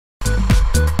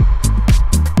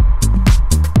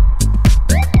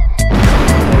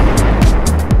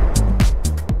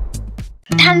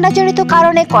জড়িত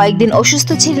কারণে কয়েকদিন অসুস্থ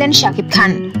ছিলেন শাকিব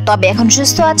খান, তবে এখন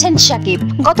সুস্থ আছেন শাকিব।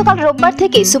 গতকাল রোববার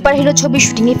থেকে সুপারহিরো ছবি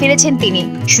শুটিং এ ফিরেছেন তিনি।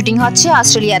 শুটিং হচ্ছে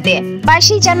অস্ট্রেলিয়াতে।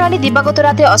 22 জানুয়ারি দিবাগত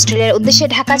রাতে অস্ট্রেলিয়ার উদ্দেশ্যে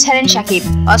ঢাকা ছাড়েন শাকিব।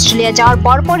 অস্ট্রেলিয়া যাওয়ার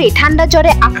পরপরই ঠান্ডা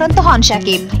জ্বরে আক্রান্ত হন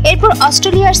শাকিব। এরপর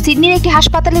অস্ট্রেলিয়ার সিডনির একটি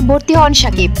হাসপাতালে ভর্তি হন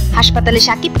শাকিব। হাসপাতালে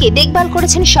শাকিবকে দেখভাল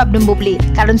করেছেন শবনম বুবলি,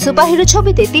 কারণ সুপারহিরো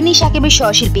ছবিতে তিনি শাকিবের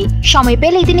সহশিল্পী। সময়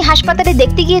পেলেই তিনি হাসপাতালে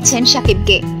দেখতে গিয়েছেন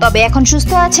শাকিবকে। তবে এখন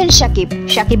সুস্থ আছেন শাকিব।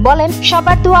 শাকিব বলেন,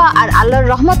 সবার দোয়া আর আল্লাহর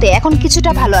রহমতে এখন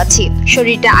কিছুটা ভালো আছি।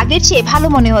 শরীরটা আগের চেয়ে ভালো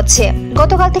মনে হচ্ছে।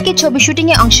 গতকাল থেকে ছবি শুটিং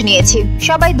এ অংশ নিয়েছি।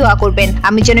 সবাই দোয়া করবেন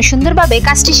আমি যেন সুন্দরভাবে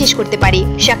কাজটি শেষ করতে পারি।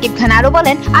 শাকিব খান আরো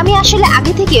বলেন, আমি আসলে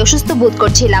আগে থেকে অসুস্থ বোধ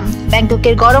করছিলাম।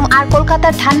 ব্যাংককের গরম আর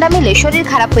কলকাতার ঠান্ডা মিলে শরীর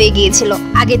খারাপ হয়ে গিয়েছিল।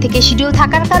 আগে থেকে শিডিউল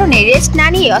থাকার কারণে রেস্ট না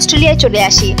নিয়ে অস্ট্রেলিয়ায় চলে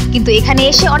আসি, কিন্তু এখানে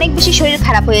এসে অনেক বেশি শরীর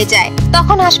খারাপ হয়ে যায়।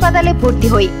 তখন হাসপাতালে ভর্তি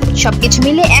হই। সবকিছু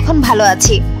মিলে এখন ভালো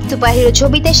আছি। সুপারহিরো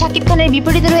ছবিতে শাকিব খানের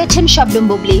বিপরীতে রয়েছেন শবনম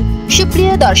বুবলি।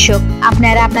 সুপ্রিয় দর্শক,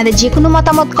 আপনারা আপনাদের যে কোনো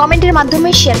মতামত কমেন্টের মাধ্যমে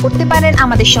শেয়ার করতে পারেন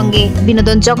আমাদের সঙ্গে।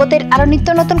 বিনোদন জগতের আরো নিত্য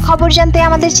নতুন খবর জানতে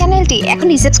আমাদের চ্যানেলটি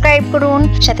এখনই সাবস্ক্রাইব করুন,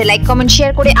 সাথে লাইক কমেন্ট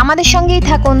শেয়ার করে আমাদের সঙ্গেই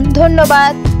থাকুন।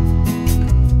 ধন্যবাদ।